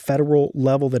on the federal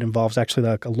level that involves actually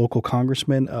like a local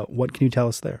congressman. What can you tell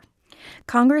us there?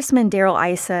 Congressman Darrell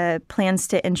Issa plans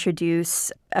to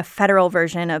introduce a federal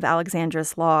version of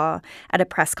Alexandra's Law at a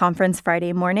press conference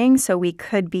Friday morning, so we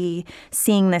could be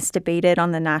seeing this debated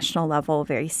on the national level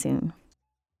very soon.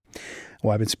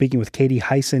 Well, I've been speaking with Katie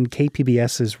Hyson,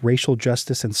 KPBS's racial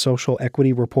justice and social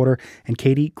equity reporter. And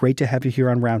Katie, great to have you here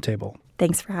on Roundtable.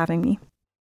 Thanks for having me.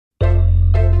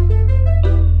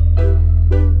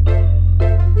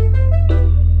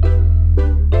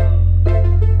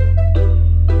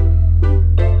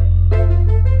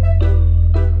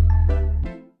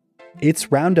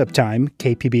 It's Roundup time.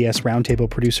 KPBS Roundtable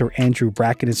producer Andrew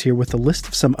Bracken is here with a list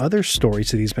of some other stories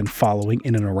that he's been following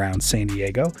in and around San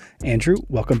Diego. Andrew,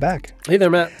 welcome back. Hey there,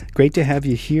 Matt. Great to have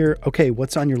you here. Okay,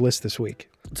 what's on your list this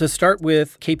week? To start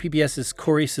with, KPBS's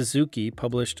Corey Suzuki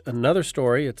published another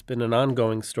story. It's been an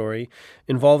ongoing story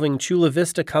involving Chula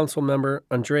Vista council member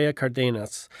Andrea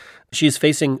Cardenas. She's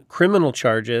facing criminal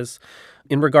charges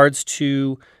in regards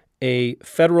to a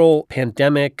federal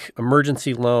pandemic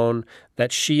emergency loan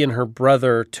that she and her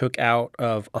brother took out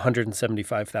of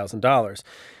 $175,000.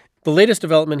 The latest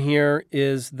development here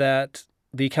is that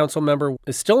the council member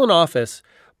is still in office,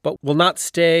 but will not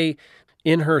stay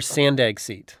in her SANDAG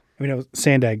seat. We know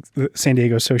SANDAG, the San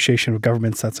Diego Association of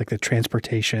Governments, that's like the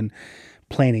transportation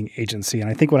planning agency. And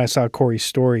I think when I saw Corey's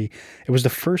story, it was the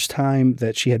first time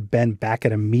that she had been back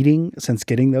at a meeting since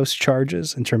getting those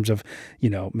charges in terms of,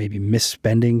 maybe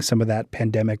misspending some of that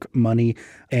pandemic money.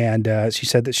 And she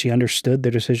said that she understood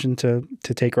their decision to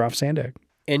take her off SANDAG.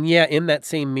 And yeah, in that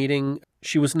same meeting,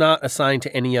 she was not assigned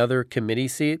to any other committee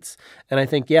seats. And I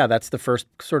think, that's the first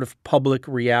sort of public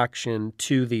reaction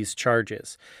to these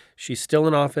charges. She's still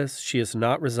in office. She has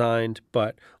not resigned,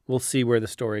 but we'll see where the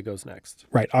story goes next.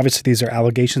 Right. Obviously, these are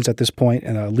allegations at this point,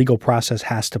 and a legal process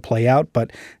has to play out.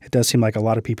 But it does seem like a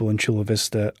lot of people in Chula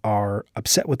Vista are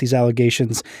upset with these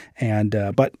allegations.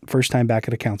 But first time back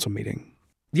at a council meeting.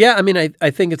 Yeah, I mean, I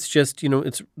think it's just,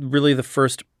 it's really the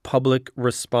first public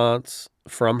response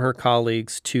from her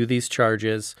colleagues to these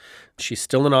charges. She's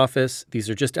still in office. These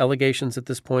are just allegations at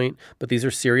this point, but these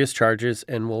are serious charges,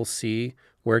 and we'll see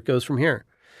where it goes from here.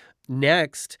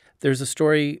 Next, there's a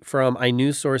story from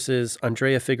iNews Source's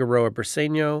Andrea Figueroa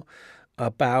Briseño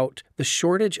about the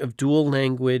shortage of dual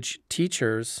language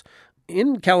teachers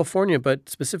in California, but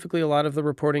specifically a lot of the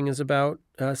reporting is about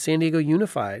San Diego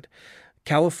Unified.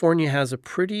 California has a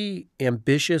pretty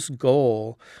ambitious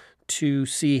goal to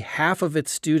see half of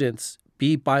its students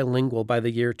be bilingual by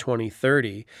the year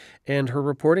 2030. And her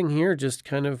reporting here just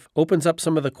kind of opens up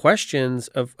some of the questions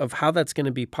of how that's going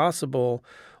to be possible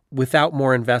without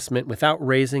more investment, without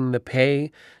raising the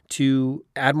pay to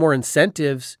add more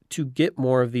incentives to get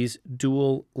more of these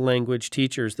dual language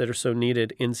teachers that are so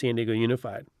needed in San Diego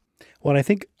Unified. Well, I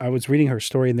think I was reading her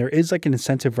story, and there is like an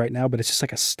incentive right now, but it's just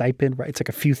like a stipend, right? It's like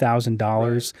a few $1,000s.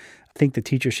 Right. I think the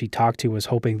teacher she talked to was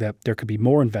hoping that there could be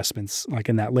more investments like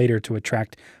in that later to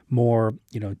attract more,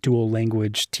 dual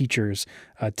language teachers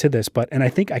to this. And I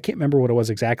think, I can't remember what it was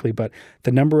exactly, but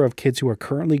the number of kids who are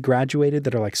currently graduated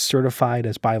that are like certified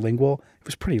as bilingual, it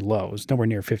was pretty low. It was nowhere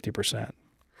near 50%.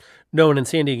 No, and in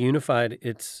San Diego Unified,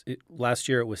 last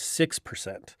year it was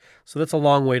 6%. So that's a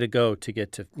long way to go to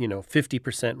get to,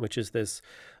 50%, which is this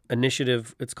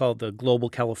initiative. It's called the Global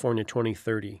California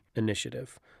 2030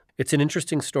 Initiative. It's an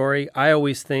interesting story. I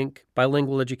always think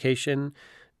bilingual education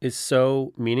is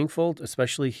so meaningful,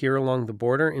 especially here along the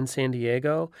border in San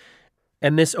Diego.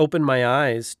 And this opened my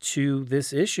eyes to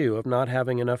this issue of not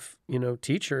having enough,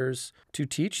 teachers to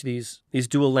teach these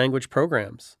dual language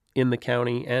programs in the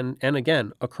county and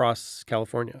again, across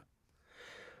California.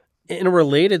 In a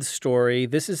related story,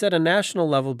 this is at a national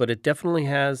level, but it definitely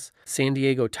has San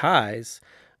Diego ties.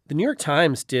 The New York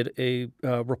Times did a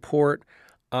report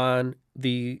on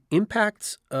the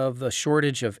impacts of the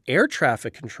shortage of air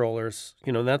traffic controllers.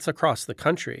 That's across the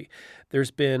country.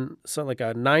 There's been like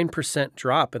a 9%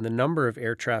 drop in the number of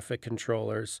air traffic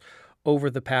controllers over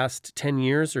the past 10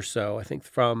 years or so, I think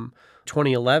from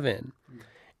 2011.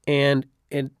 And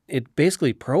it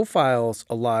basically profiles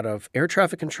a lot of air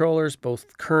traffic controllers,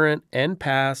 both current and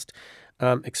past,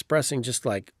 expressing just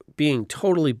like being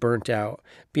totally burnt out,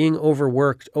 being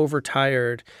overworked,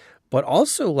 overtired, but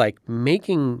also like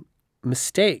making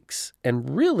mistakes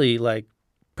and really like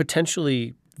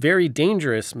potentially very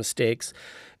dangerous mistakes.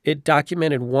 It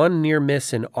documented one near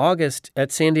miss in August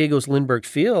at San Diego's Lindbergh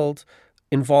Field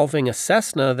involving a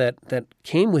Cessna that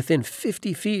came within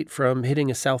 50 feet from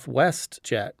hitting a Southwest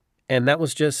jet. And that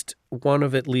was just one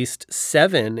of at least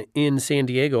 7 in San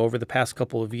Diego over the past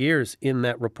couple of years in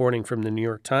that reporting from the New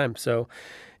York Times. So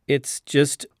it's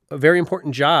just a very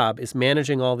important job is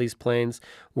managing all these planes.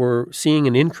 We're seeing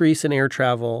an increase in air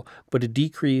travel, but a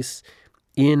decrease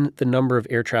in the number of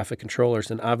air traffic controllers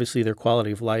and obviously their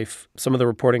quality of life. Some of the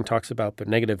reporting talks about the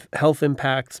negative health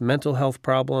impacts, mental health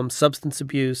problems, substance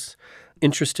abuse.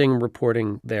 Interesting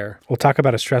reporting there. We'll talk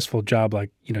about a stressful job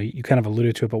like, you kind of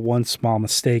alluded to it, but one small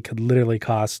mistake could literally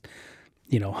cost,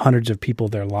 hundreds of people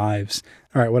their lives.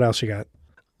 All right, what else you got?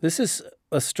 This is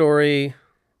a story,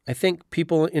 I think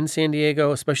people in San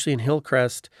Diego, especially in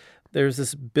Hillcrest, there's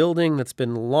this building that's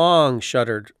been long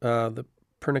shuttered, the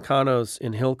Pernicanos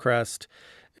in Hillcrest.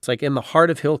 It's like in the heart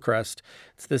of Hillcrest.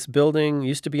 It's this building,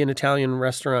 used to be an Italian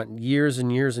restaurant years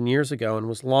and years and years ago and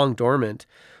was long dormant.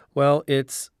 Well,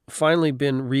 it's finally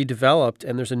been redeveloped,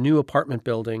 and there's a new apartment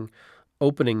building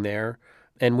opening there.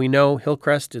 And we know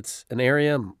Hillcrest, it's an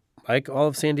area, like all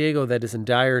of San Diego, that is in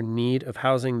dire need of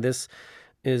housing. This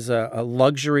is a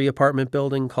luxury apartment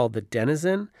building called the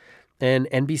Denizen, and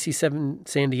NBC7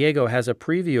 San Diego has a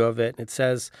preview of it. It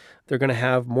says they're going to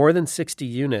have more than 60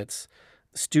 units.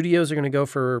 Studios are going to go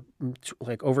for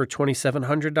like over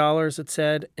 $2,700, it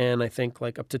said, and I think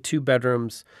like up to 2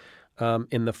 bedrooms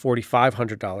in the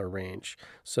 $4,500 range.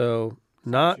 So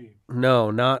not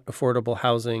affordable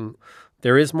housing.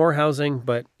 There is more housing,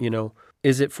 but,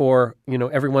 is it for,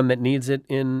 everyone that needs it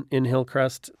in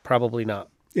Hillcrest? Probably not.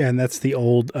 Yeah, and that's the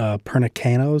old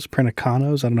Pernicanos.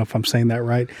 I don't know if I'm saying that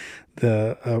right.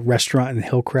 The restaurant in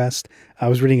Hillcrest. I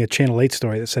was reading a Channel 8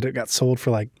 story that said it got sold for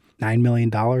like $9 million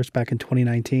back in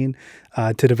 2019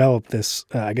 to develop this,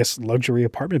 luxury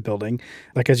apartment building.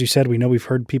 Like, as you said, we've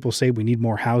heard people say we need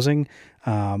more housing,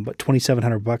 but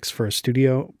 $2,700 for a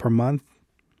studio per month,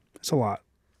 that's a lot.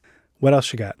 What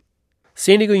else you got?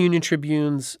 San Diego Union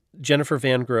Tribune's Jennifer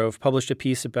Van Grove published a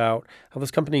piece about how this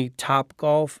company,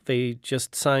 Topgolf, they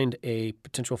just signed a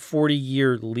potential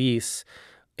 40-year lease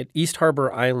at East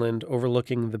Harbor Island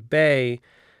overlooking the bay.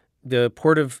 The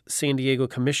Port of San Diego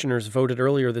commissioners voted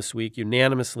earlier this week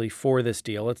unanimously for this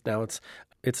deal. It's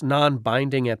it's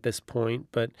non-binding at this point,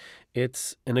 but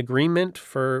it's an agreement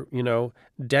for,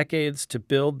 decades to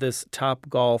build this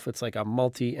Topgolf. It's like a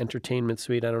multi-entertainment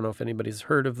suite. I don't know if anybody's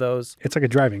heard of those. It's like a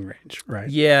driving range, right?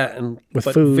 Yeah, and with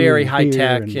but food, very high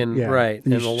tech right,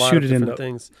 and a lot of different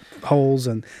things. Holes,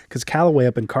 and because Callaway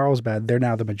up in Carlsbad, they're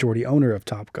now the majority owner of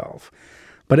Topgolf.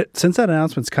 But since that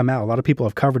announcement's come out, a lot of people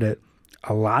have covered it.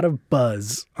 A lot of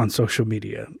buzz on social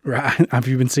media, right? Have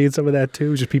you been seeing some of that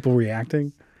too? Just people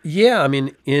reacting? Yeah, I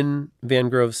mean, in Van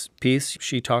Grove's piece,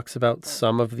 she talks about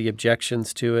some of the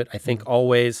objections to it. I think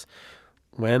always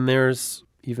when there's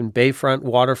even bayfront,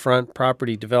 waterfront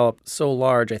property developed so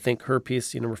large, I think her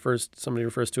piece, somebody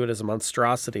refers to it as a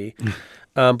monstrosity.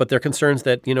 But they're concerns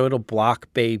that, it'll block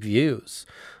bay views.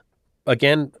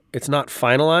 Again, it's not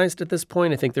finalized at this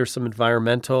point. I think there's some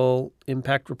environmental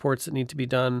impact reports that need to be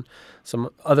done.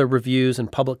 Some other reviews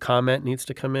and public comment needs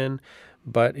to come in.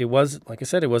 But it was, like I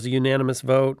said, it was a unanimous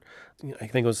vote. I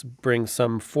think it was bring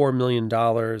some $4 million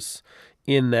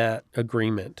in that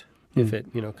agreement if it,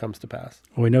 comes to pass.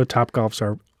 Well, we know Topgolfs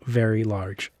are very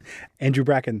large. Andrew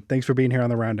Bracken, thanks for being here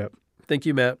on the Roundup. Thank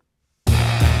you, Matt.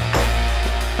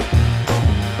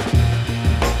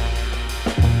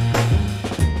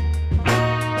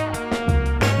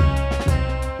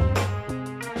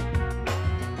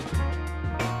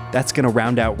 That's going to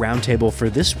round out Roundtable for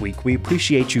this week. We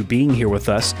appreciate you being here with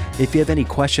us. If you have any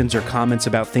questions or comments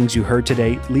about things you heard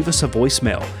today, leave us a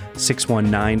voicemail,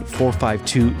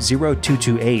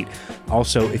 619-452-0228.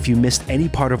 Also, if you missed any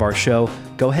part of our show,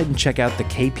 go ahead and check out the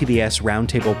KPBS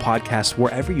Roundtable podcast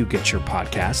wherever you get your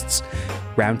podcasts.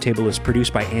 Roundtable is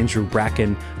produced by Andrew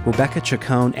Bracken, Rebecca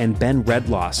Chacon, and Ben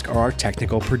Redlosk are our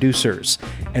technical producers.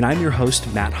 And I'm your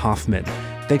host, Matt Hoffman.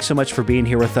 Thanks so much for being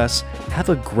here with us. Have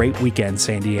a great weekend,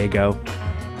 San Diego.